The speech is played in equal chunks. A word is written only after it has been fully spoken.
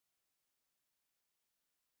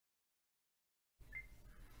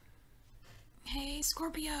Hey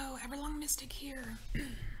Scorpio, Everlong Mystic here.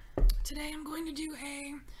 Today I'm going to do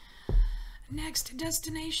a next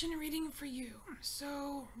destination reading for you.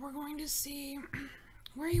 So we're going to see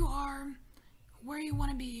where you are, where you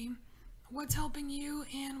want to be, what's helping you,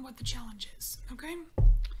 and what the challenge is. Okay?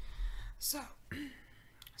 So,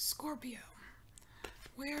 Scorpio,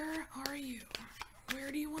 where are you?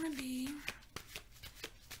 Where do you want to be?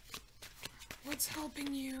 What's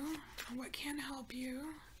helping you? What can help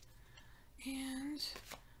you? And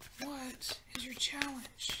what is your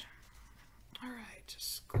challenge? Alright,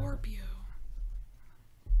 Scorpio.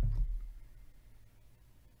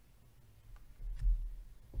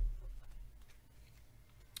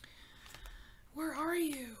 Where are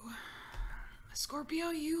you? Scorpio,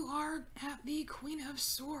 you are at the Queen of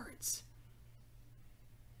Swords.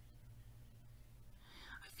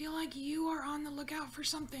 I feel like you are on the lookout for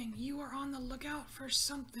something. You are on the lookout for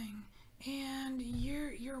something. And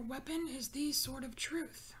your weapon is the Sword of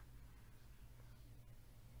Truth.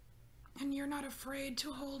 And you're not afraid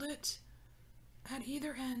to hold it at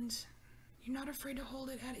either end. You're not afraid to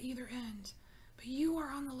hold it at either end. But you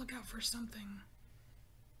are on the lookout for something.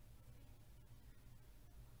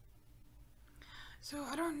 So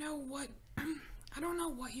I don't know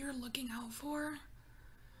what you're looking out for.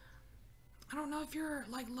 I don't know if you're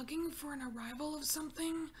like looking for an arrival of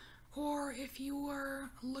something, or if you were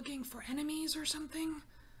looking for enemies or something,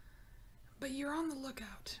 but you're on the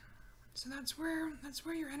lookout. So that's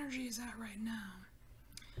where your energy is at right now.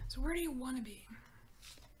 So where do you want to be?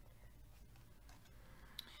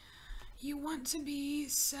 You want to be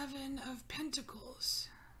Seven of Pentacles.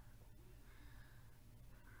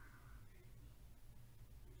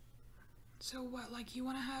 So what, like you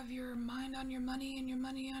want to have your mind on your money and your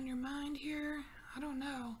money on your mind here? I don't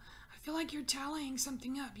know. I feel like you're tallying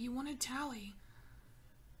something up. You want to tally.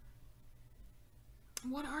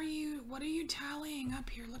 What are you tallying up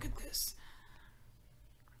here? Look at this.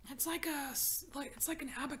 It's like an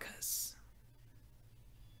abacus.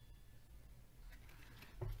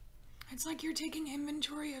 It's like you're taking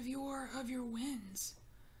inventory of your wins.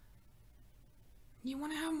 You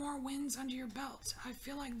want to have more wins under your belt. I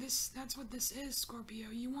feel like that's what this is, Scorpio.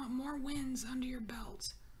 You want more wins under your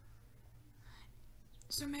belt.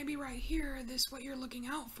 So maybe right here, what you're looking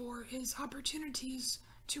out for is opportunities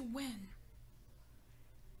to win.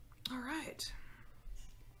 All right.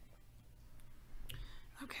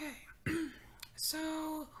 Okay.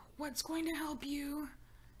 So what's going to help you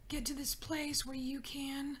get to this place where you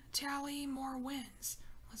can tally more wins?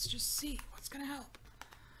 Let's just see what's going to help.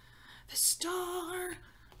 The Star.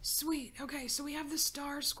 Sweet. Okay, so we have the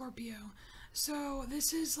Star, Scorpio. So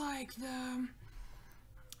this is like the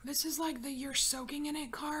you're soaking in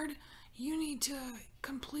it card. You need to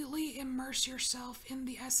completely immerse yourself in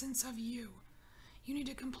the essence of you. You need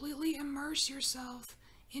to completely immerse yourself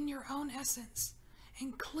in your own essence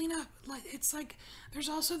and clean up. Like it's like there's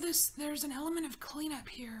an element of cleanup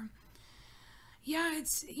here. Yeah,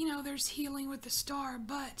 it's, there's healing with the Star,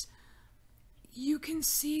 but you can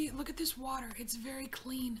see, look at this water. It's very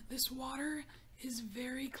clean. This water is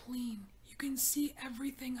very clean. You can see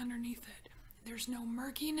everything underneath it. There's no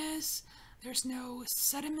murkiness. There's no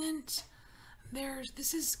sediment.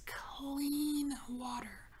 This is clean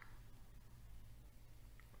water.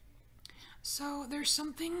 So there's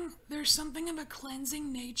something of a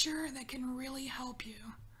cleansing nature that can really help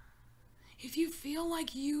you. If you feel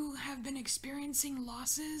like you have been experiencing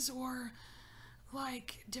losses or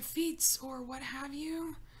like defeats or what have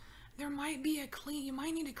you, there might be you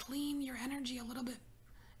might need to clean your energy a little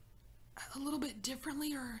bit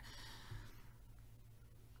differently, or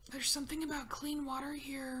there's something about clean water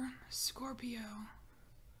here, Scorpio.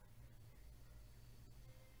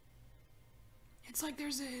 It's like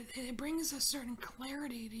it brings a certain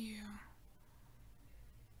clarity to you.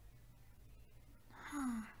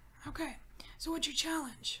 Huh. Okay. So what's your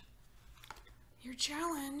challenge? Your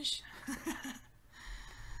challenge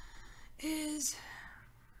is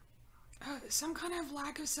some kind of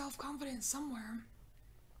lack of self-confidence somewhere.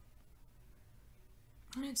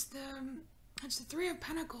 And it's the Three of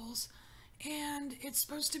Pentacles, and it's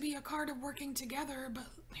supposed to be a card of working together, but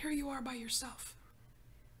here you are by yourself.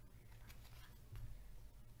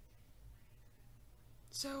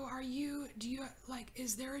 So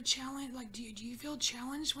is there a challenge? Like, do you feel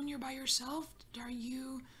challenged when you're by yourself? Are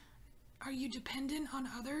you dependent on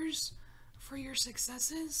others for your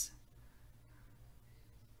successes?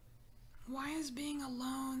 Why is being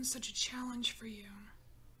alone such a challenge for you?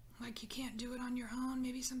 Like you can't do it on your own,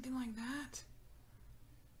 maybe something like that?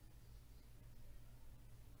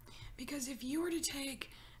 Because if you were to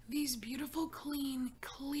take these beautiful, clean,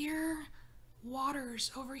 clear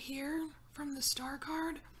waters over here from the star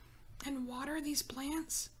card and water these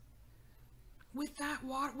plants, with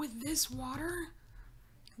this water,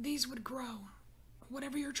 these would grow.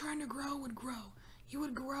 Whatever you're trying to grow would grow. You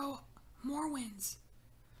would grow more winds.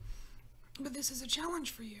 But this is a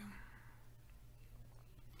challenge for you.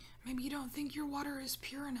 Maybe you don't think your water is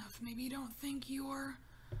pure enough. Maybe you don't think your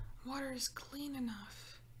water is clean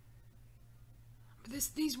enough. But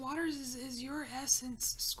these waters is your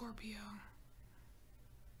essence, Scorpio.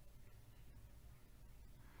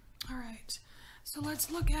 Alright, so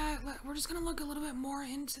let's look at, we're just going to look a little bit more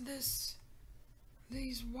into these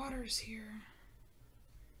waters here.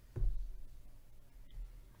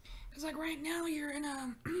 Because like right now you're in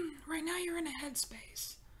a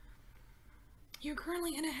headspace. You're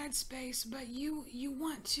currently in a headspace, but you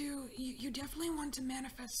definitely want to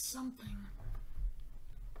manifest something.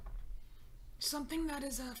 Something that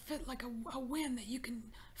is a fit, like a win that you can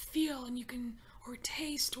feel and you can, or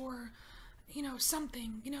taste, or, you know,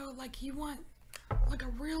 something, you know, like you want like a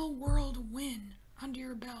real world win under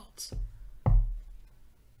your belt.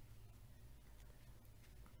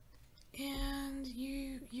 And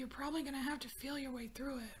you're probably going to have to feel your way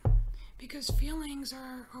through it, because feelings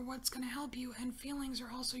are what's going to help you, and feelings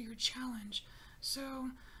are also your challenge. So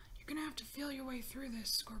you're going to have to feel your way through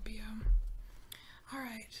this, Scorpio. All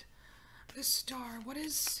right. The star, what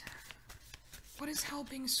is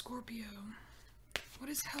helping Scorpio? What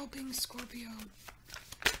is helping Scorpio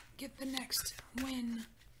get the next win?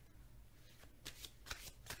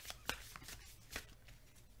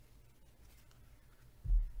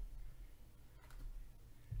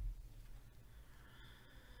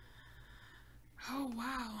 Oh,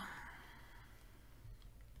 wow.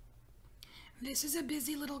 This is a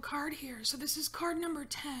busy little card here. So this is card number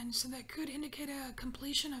 10. So that could indicate a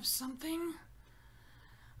completion of something.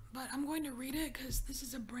 But I'm going to read it because this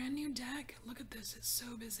is a brand new deck. Look at this. It's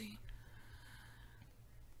so busy.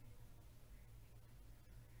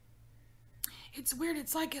 It's weird.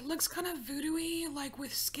 It's like, it looks kind of voodoo-y, like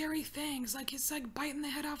with scary things. Like it's like biting the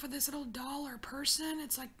head off of this little doll or person.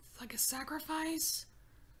 It's like a sacrifice.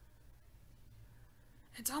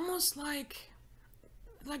 It's almost like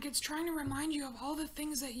it's trying to remind you of all the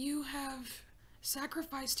things that you have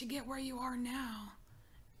sacrificed to get where you are now.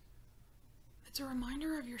 It's a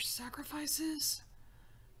reminder of your sacrifices.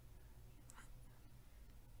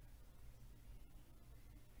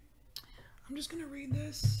 I'm just going to read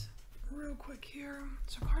this real quick here.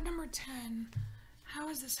 So card number 10, how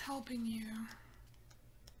is this helping you?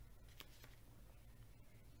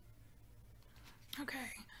 Okay,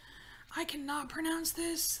 I cannot pronounce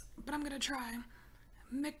this, but I'm going to try.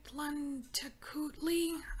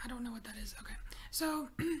 Mictlantecuhtli. I don't know what that is. Okay. So,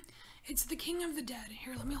 it's the King of the Dead.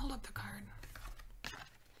 Here, let me hold up the card.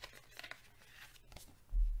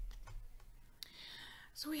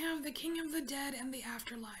 So we have the King of the Dead and the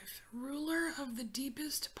Afterlife, ruler of the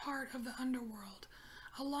deepest part of the underworld.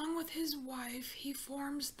 Along with his wife, he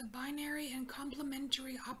forms the binary and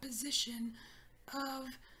complementary opposition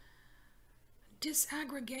of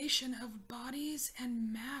disaggregation of bodies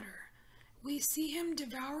and matter. We see him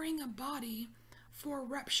devouring a body, for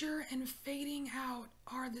rupture and fading out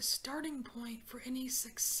are the starting point for any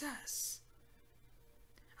success.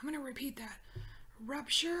 I'm going to repeat that.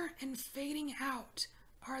 Rupture and fading out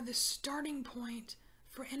are the starting point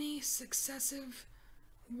for any successive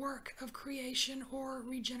work of creation or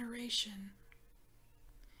regeneration.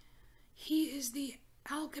 He is the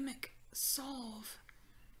alchemic solve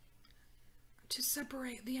to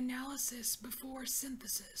separate the analysis before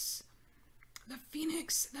synthesis. The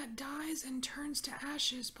phoenix that dies and turns to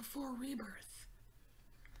ashes before rebirth.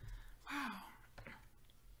 Wow.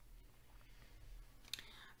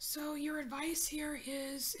 So your advice here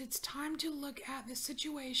is it's time to look at the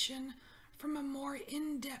situation from a more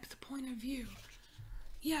in-depth point of view.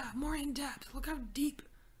 Yeah, more in-depth. Look how deep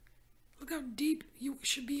you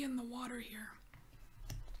should be in the water here.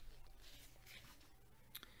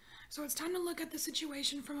 So it's time to look at the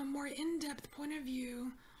situation from a more in-depth point of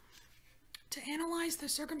view, to analyze the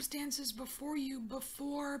circumstances before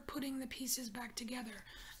putting the pieces back together.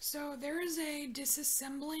 So there is a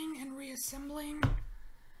disassembling and reassembling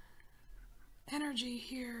energy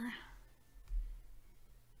here.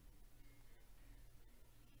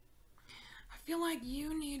 I feel like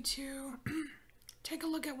you need to take a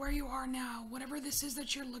look at where you are now. Whatever this is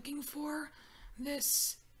that you're looking for,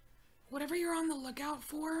 whatever you're on the lookout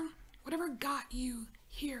for, whatever got you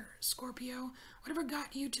here, Scorpio, whatever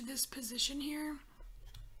got you to this position here,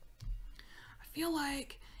 I feel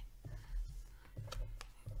like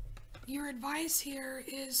your advice here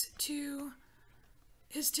is to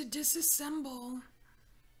disassemble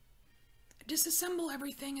disassemble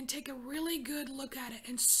everything and take a really good look at it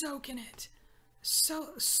and soak in it.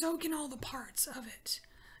 Soak in all the parts of it,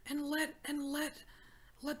 and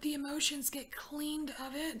let the emotions get cleaned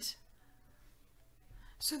of it,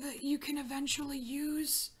 so that you can eventually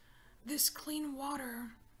use this clean water,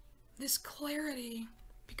 this clarity,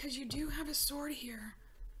 because you do have a sword here.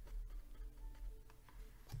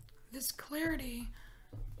 This clarity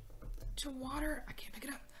to water, I can't pick it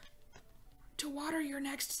up, to water your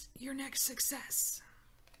next success.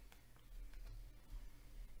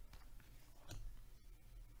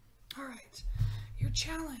 All right, your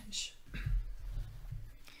challenge.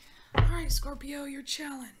 All right, Scorpio, your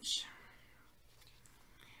challenge.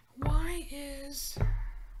 Why is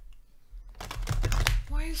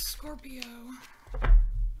Scorpio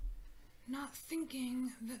not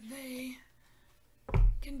thinking that they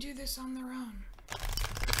can do this on their own?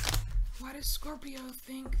 Why does Scorpio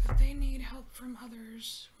think that they need help from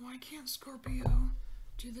others? Why can't Scorpio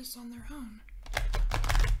do this on their own?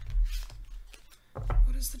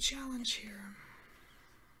 What is the challenge here?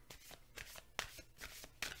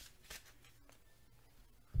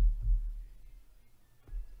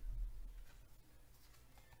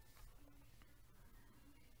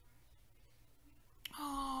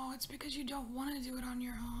 Oh, it's because you don't want to do it on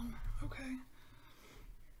your own. Okay.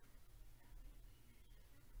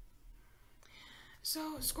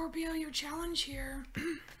 So, Scorpio, your challenge here,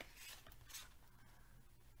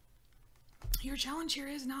 your challenge here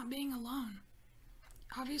is not being alone.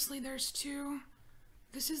 Obviously, there's two.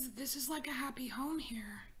 This is like a happy home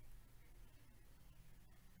here.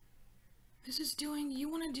 This is doing, you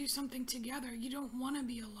want to do something together. You don't want to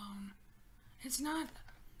be alone. It's not,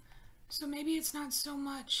 so maybe it's not so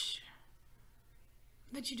much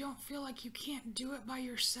that you don't feel like you can't do it by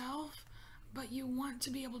yourself, but you want to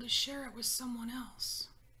be able to share it with someone else.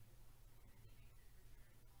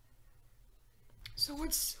 So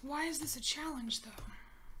why is this a challenge, though?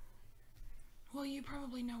 Well, you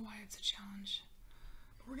probably know why it's a challenge.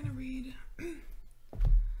 But we're gonna read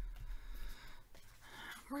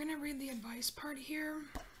the advice part here.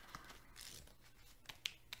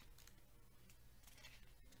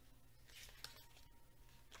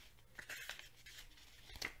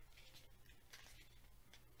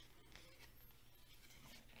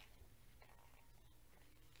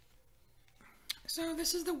 So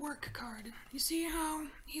this is the work card. You see how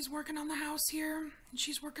he's working on the house here, and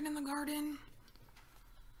she's working in the garden?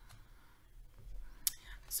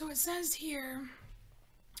 So it says here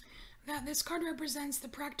that this card represents the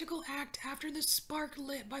practical act after the spark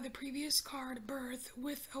lit by the previous card, birth.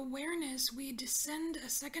 With awareness, we descend a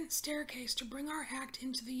second staircase to bring our act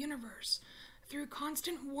into the universe. Through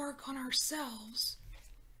constant work on ourselves,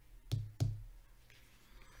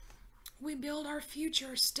 we build our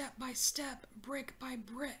future step by step, brick by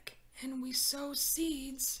brick, and we sow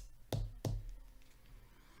seeds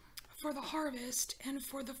for the harvest and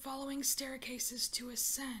for the following staircases to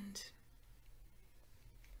ascend.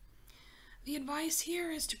 The advice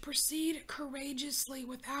here is to proceed courageously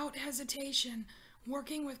without hesitation,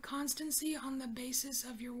 working with constancy on the basis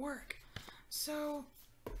of your work. So,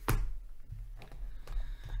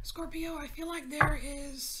 Scorpio, I feel like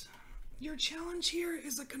your challenge here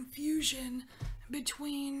is a confusion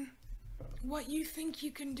between what you think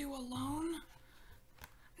you can do alone.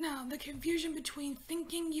 Now, the confusion between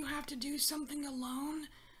thinking you have to do something alone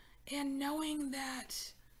and knowing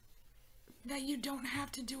that you don't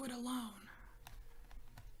have to do it alone.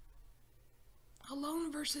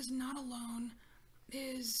 Alone versus not alone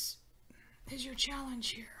is your challenge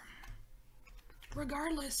here.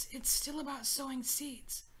 Regardless, it's still about sowing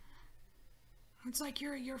seeds. It's like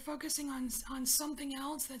you're focusing on something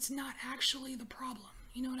else that's not actually the problem.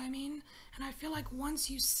 You know what I mean? And I feel like once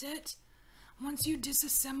you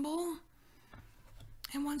disassemble,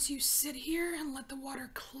 and once you sit here and let the water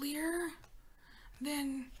clear,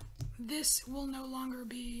 then this will no longer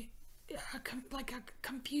be like a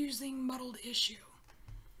confusing, muddled issue.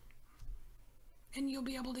 And you'll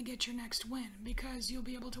be able to get your next win because you'll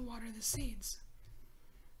be able to water the seeds.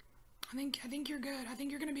 I think you're good. I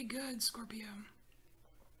think you're going to be good, Scorpio.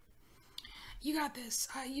 You got this.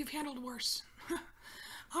 You've handled worse.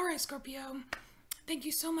 All right, Scorpio. Thank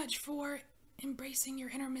you so much for embracing your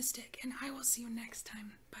inner mystic, and I will see you next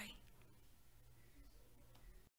time. Bye.